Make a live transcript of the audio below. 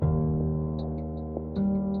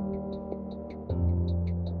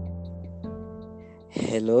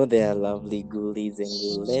Hello there, lovely ghoulies and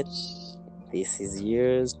ghoulettes. This is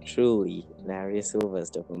yours truly, Larry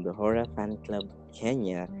Sylvester from the Horror Fan Club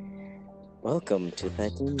Kenya. Welcome to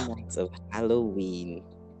 13 Nights of Halloween.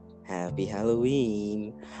 Happy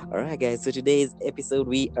Halloween! Alright, guys, so today's episode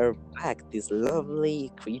we are back this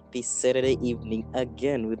lovely, creepy Saturday evening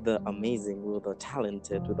again with the amazing, with the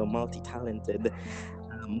talented, with the multi talented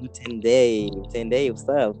Mutende. Mutende, what's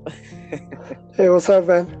up? Hey, what's up,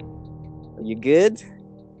 man? You good?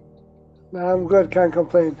 Nah, I'm good. Can't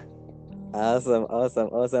complain. Awesome.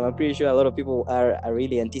 I'm pretty sure a lot of people are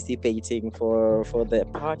really anticipating for the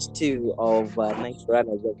part two of Night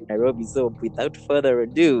Runners of Nairobi. So without further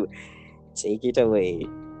ado, take it away.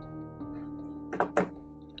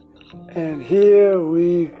 And here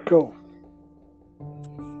we go.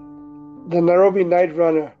 The Nairobi Night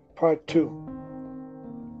Runner, Part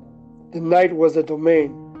 2. The night was a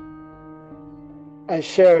domain I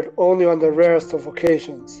shared only on the rarest of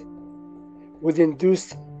occasions, with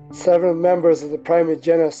induced several members of the primate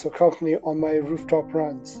genus to accompany on my rooftop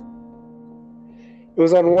runs. It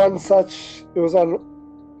was on one such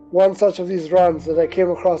of these runs that I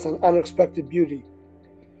came across an unexpected beauty,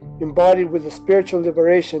 embodied with the spiritual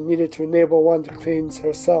liberation needed to enable one to cleanse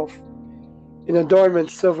herself, in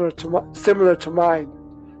adornment similar to mine,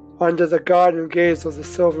 under the guard and gaze of the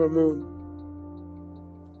silver moon.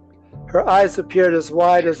 Her eyes appeared as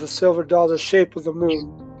wide as the silver dollar shape of the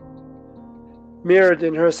moon, mirrored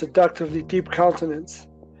in her seductively deep countenance,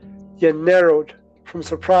 yet narrowed from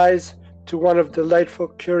surprise to one of delightful,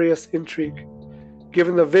 curious intrigue,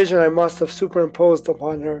 given the vision I must have superimposed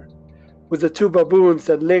upon her, with the two baboons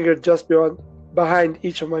that lingered just behind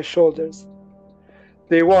each of my shoulders.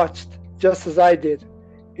 They watched, just as I did,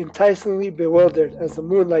 enticingly bewildered as the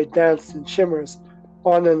moonlight danced in shimmers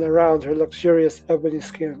on and around her luxurious ebony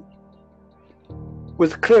skin.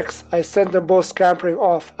 With clicks, I sent them both scampering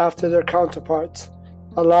off after their counterparts,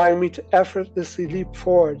 allowing me to effortlessly leap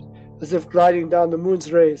forward as if gliding down the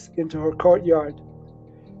moon's rays into her courtyard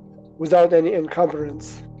without any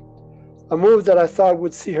encumbrance. A move that I thought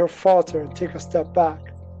would see her falter and take a step back.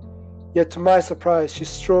 Yet to my surprise, she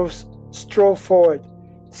strove forward,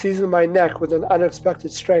 seizing my neck with an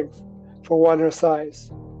unexpected strength for one her size,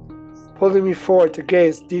 pulling me forward to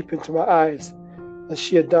gaze deep into my eyes as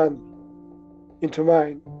she had done into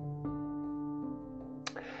mine.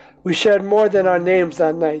 We shared more than our names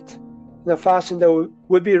that night, in a fashion that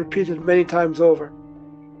would be repeated many times over,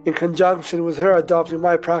 in conjunction with her adopting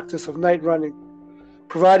my practice of night running,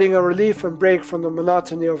 providing a relief and break from the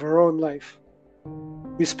monotony of her own life.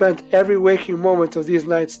 We spent every waking moment of these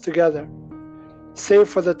nights together, save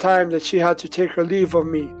for the time that she had to take her leave of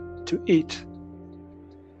me to eat,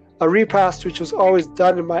 a repast which was always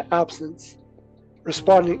done in my absence,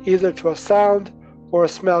 responding either to a sound or a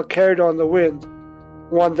smell carried on the wind,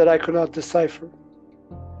 one that I could not decipher.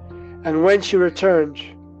 And when she returned,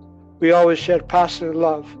 we always shared passionate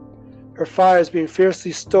love, her fires being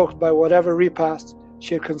fiercely stoked by whatever repast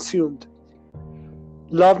she had consumed.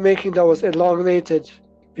 Love-making that was elongated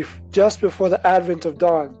just before the advent of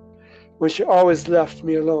dawn, when she always left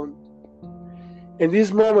me alone. In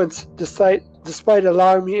these moments, despite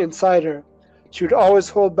allowing me inside her, she would always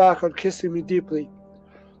hold back on kissing me deeply,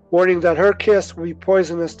 warning that her kiss would be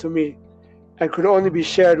poisonous to me and could only be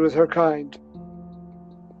shared with her kind.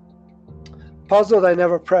 Puzzled, I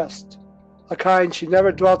never pressed, a kind she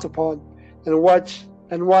never dwelt upon, and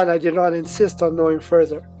one I did not insist on knowing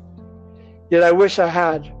further. Yet I wish I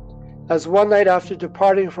had, as one night after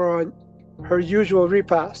departing for her usual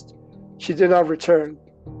repast, she did not return.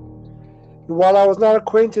 And while I was not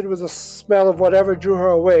acquainted with the smell of whatever drew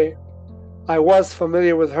her away, I was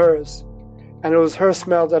familiar with hers, and it was her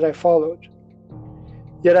smell that I followed.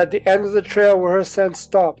 Yet at the end of the trail where her scent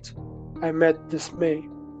stopped, I met dismay.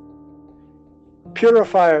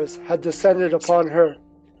 Purifiers had descended upon her,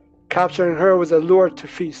 capturing her with a lure to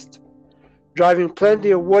feast, driving plenty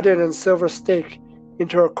of wooden and silver stake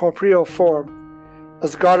into her corporeal form,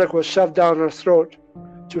 as garlic was shoved down her throat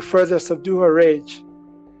to further subdue her rage,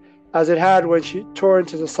 as it had when she tore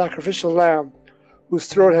into the sacrificial lamb whose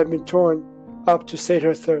throat had been torn up to sate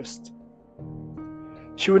her thirst.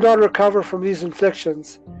 She would not recover from these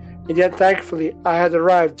inflictions, and yet thankfully I had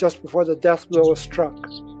arrived just before the death blow was struck.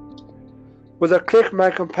 With a click,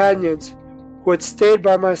 my companions, who had stayed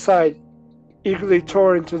by my side, eagerly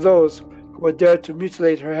tore into those who had dared to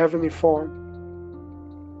mutilate her heavenly form.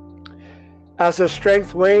 As her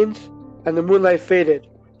strength waned and the moonlight faded,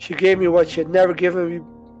 she gave me what she had never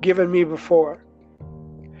given me before.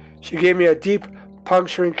 She gave me a deep,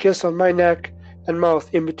 puncturing kiss on my neck and mouth,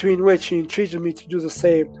 in between which she entreated me to do the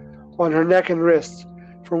same on her neck and wrists,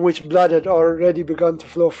 from which blood had already begun to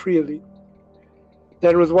flow freely.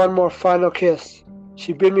 Then, with one more final kiss,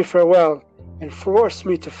 she bid me farewell and forced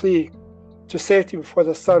me to flee to safety before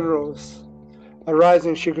the sun rose, a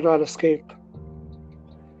rising she could not escape.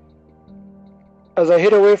 As I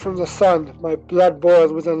hid away from the sun, my blood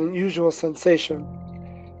boiled with an unusual sensation.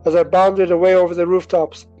 As I bounded away over the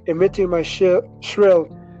rooftops, emitting my shrill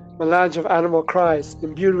melange of animal cries,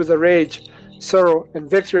 imbued with a rage, sorrow, and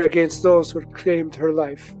victory against those who had claimed her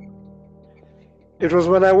life. It was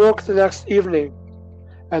when I woke the next evening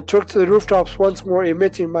and took to the rooftops once more,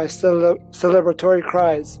 emitting my celebratory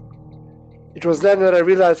cries. It was then that I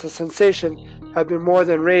realized the sensation had been more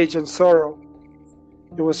than rage and sorrow.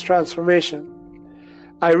 It was transformation.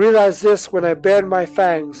 I realized this when I bared my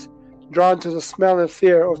fangs, drawn to the smell and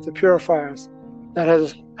fear of the purifiers that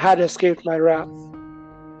had escaped my wrath.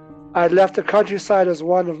 I had left the countryside as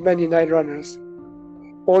one of many night runners,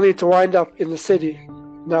 only to wind up in the city,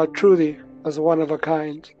 now truly as one of a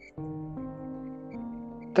kind.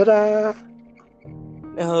 Ta-da!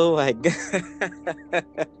 Oh my god.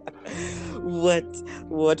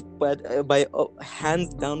 What part by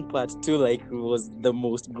hands down part two like was the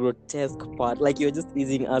most grotesque part. Like you're just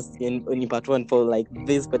teasing us in part one for like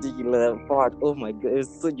this particular part. Oh my god,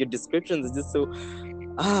 so your descriptions is just so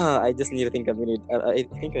I just need to think a minute. I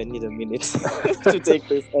think I need a minute to take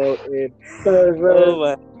this all in. Oh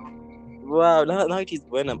my wow, now it is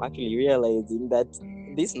when I'm actually realizing that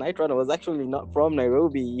this night runner was actually not from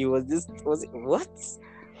Nairobi. He was just what?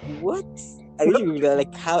 I really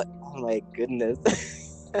like how. Oh my goodness.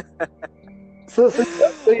 So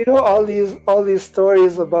you know all these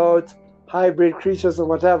stories about hybrid creatures and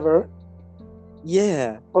whatever.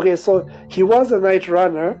 Yeah. Okay, so he was a night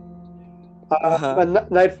runner.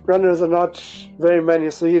 But night runners are not very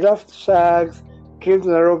many. So he left Shags, came to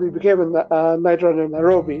Nairobi, became a night runner in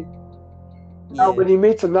Nairobi. Yeah. Now, when he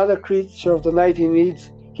meets another creature of the night, he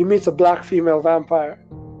meets a black female vampire.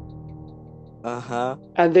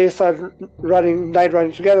 And they start night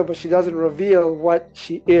running together, but she doesn't reveal what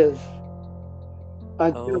she is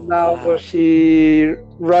until where she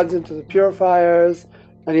runs into the purifiers,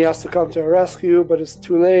 and he has to come to her rescue, but it's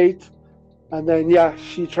too late. And then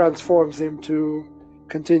she transforms him to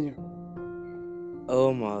continue.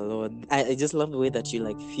 Oh my lord! I just love the way that you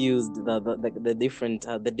like fused the different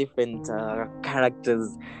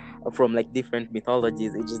characters from like different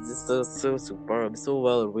mythologies. It's just so superb, so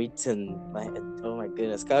well written. Oh my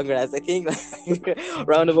goodness! Congrats! I think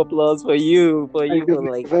round of applause for you for like oh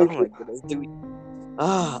my goodness!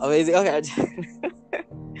 Amazing. Okay.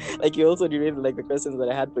 Like you also derailed like the questions that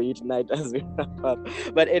I had for you tonight as we wrap up.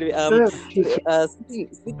 But anyway,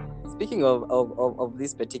 speaking of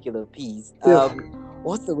this particular piece,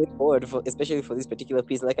 what's the way forward especially for this particular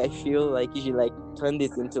piece? Like I feel like you should like turn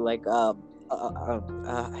this into like I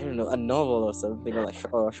don't know, a novel or something,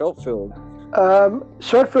 or a short film.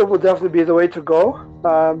 Short film would definitely be the way to go.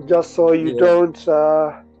 Just so you don't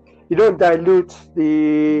dilute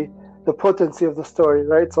the potency of the story,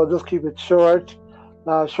 right? So just keep it short.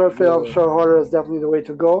 Short film, short horror is definitely the way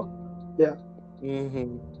to go. Yeah.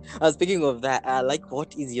 Speaking of that, like,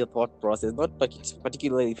 what is your thought process? Not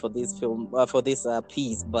particularly for this film, for this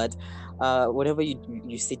piece, but whenever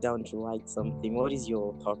you sit down to write something, what is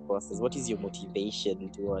your thought process? What is your motivation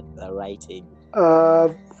toward writing?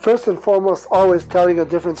 First and foremost, always telling a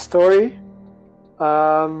different story.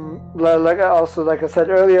 Like I said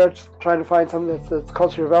earlier, trying to find something that's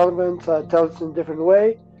culturally relevant, tell it in a different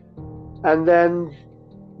way, and then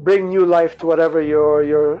bring new life to whatever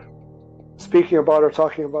you're speaking about or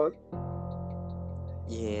talking about.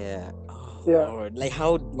 Yeah. Lord. Like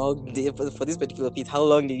how long for this particular piece, how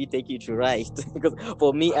long did it take you to write? Because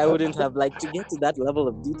for me, I wouldn't have like to get to that level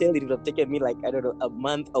of detail. It would have taken me like, I don't know, a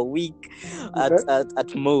month, a week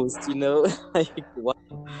at most, you know. Like wow.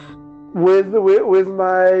 With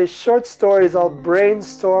my short stories, I'll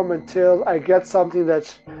brainstorm until I get something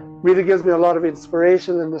that really gives me a lot of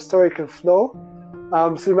inspiration and the story can flow.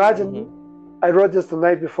 So imagine I wrote this the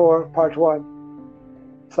night before part one.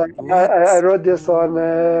 So I wrote this on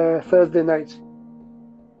Thursday night.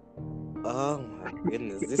 Oh my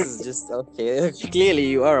goodness, this is just okay. Clearly,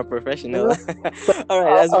 you are a professional. All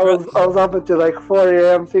right, I was up until like 4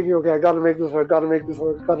 a.m. thinking, okay, I gotta make this work.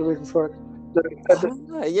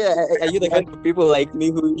 Yeah, are you the kind of people like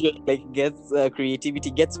me who just like gets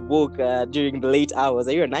creativity gets woke during the late hours?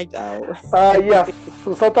 Are you a night owl? Yes.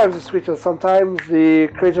 So sometimes it switches. Sometimes the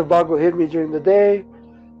creative bug will hit me during the day.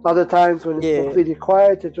 Other times when it's completely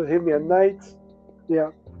quiet, it will hit me at night.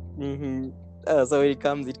 Yeah. So it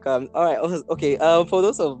comes. All right. Okay. For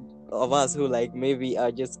those of of us who like maybe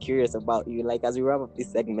are just curious about you, like as we wrap up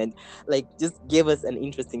this segment, like just give us an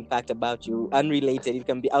interesting fact about you, unrelated. It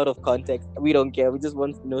can be out of context. We don't care. We just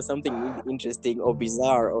want to know something really interesting or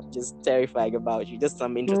bizarre or just terrifying about you. Just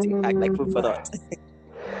some interesting fact, like food for thought.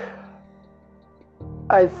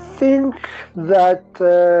 I think that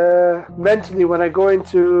mentally, when I go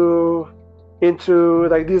into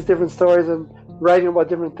like these different stories and writing about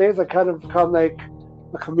different things, I kind of become like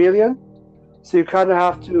a chameleon. So you kind of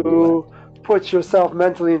have to put yourself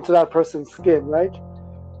mentally into that person's skin, right?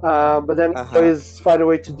 But then always find a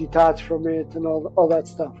way to detach from it and all that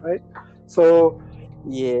stuff, right? So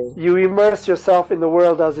you immerse yourself in the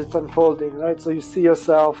world as it's unfolding, right? So you see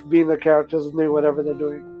yourself being the characters and doing whatever they're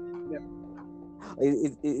doing.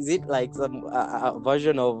 Is it like some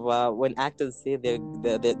version of when actors say they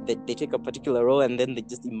take a particular role and then they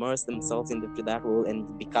just immerse themselves into that role and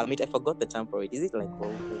become it? I forgot the term for it. Is it like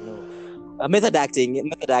method acting?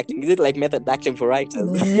 Method acting. Is it like method acting for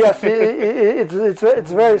writers? Yes,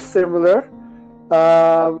 it's very similar.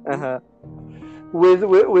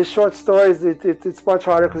 With short stories, it's much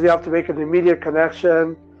harder because you have to make an immediate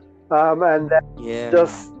connection, and then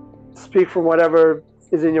just speak from whatever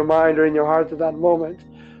is in your mind or in your heart at that moment.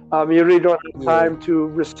 You really don't have time to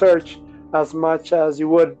research as much as you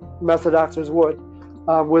would method actors would.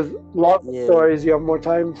 With long stories, you have more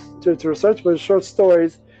time to research, but with short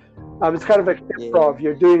stories, it's kind of like improv.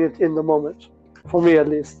 You're doing it in the moment, for me at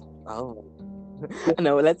least. Oh.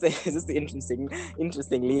 No, let's say just interestingly, when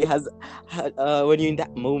you're in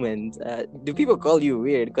that moment, do people call you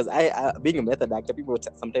weird? Because I being a method actor, people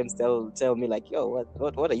sometimes tell me like, yo,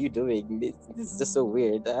 what are you doing? This is just so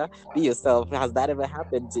weird. Be yourself. Has that ever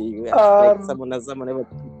happened to you? Like someone ever at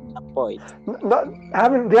that point?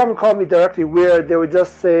 They haven't called me directly weird. They would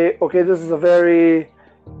just say, okay, this is a very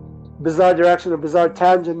bizarre direction, a bizarre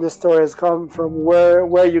tangent this story has come from. Where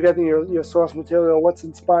are you getting your source material? What's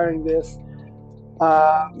inspiring this?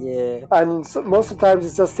 And so most of the times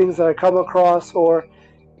it's just things that I come across, or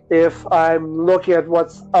if I'm looking at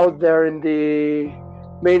what's out there in the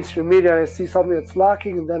mainstream media and I see something that's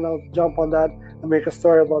lacking, and then I'll jump on that and make a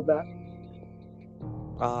story about that.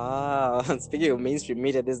 Speaking of mainstream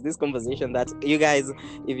media, there's this conversation that you guys,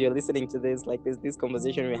 if you're listening to this, like there's this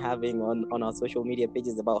conversation we're having on our social media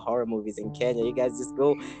pages about horror movies in Kenya. You guys just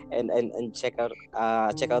go and check out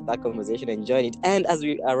that conversation and join it. And as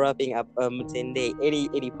we are wrapping up, Mutende,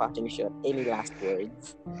 any parting shot, any last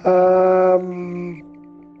words?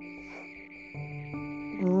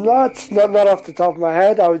 Not off the top of my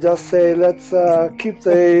head. I would just say let's keep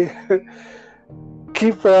the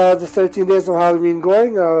 13 days of Halloween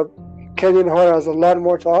going. Kenyan horror has a lot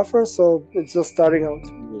more to offer, so it's just starting out.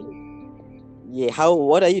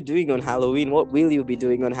 What are you doing on Halloween? What will you be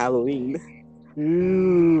doing on Halloween?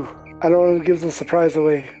 I don't want to give the surprise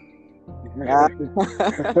away.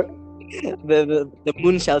 The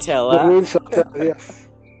moon shall tell. The moon shall tell, yes.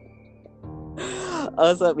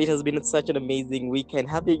 Awesome. It has been such an amazing weekend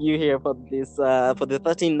having you here for this for the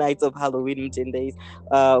 13 nights of Halloween Mutende,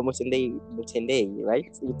 right?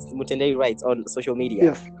 It's Mutende Writes on social media.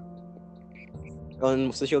 Yes.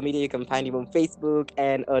 On social media, you can find him on Facebook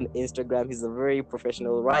and on Instagram. He's a very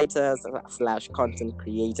professional writer / content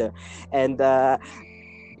creator. And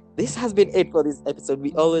this has been it for this episode.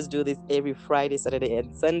 We always do this every Friday, Saturday,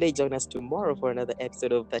 and Sunday. Join us tomorrow for another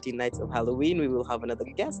episode of 13 Nights of Halloween. We will have another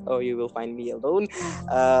guest, or you will find me alone,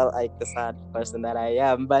 like the sad person that I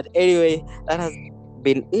am. But anyway, that has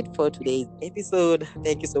been it for today's episode.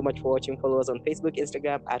 Thank you so much for watching. Follow us on Facebook,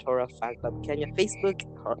 Instagram at Horror Fan Club Kenya, Facebook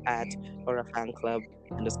or at Horror Fan Club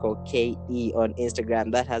 _KE on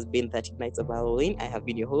Instagram. That has been 13 Nights of Halloween. I have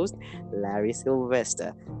been your host, Larry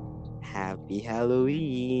Sylvester. Happy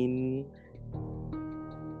Halloween.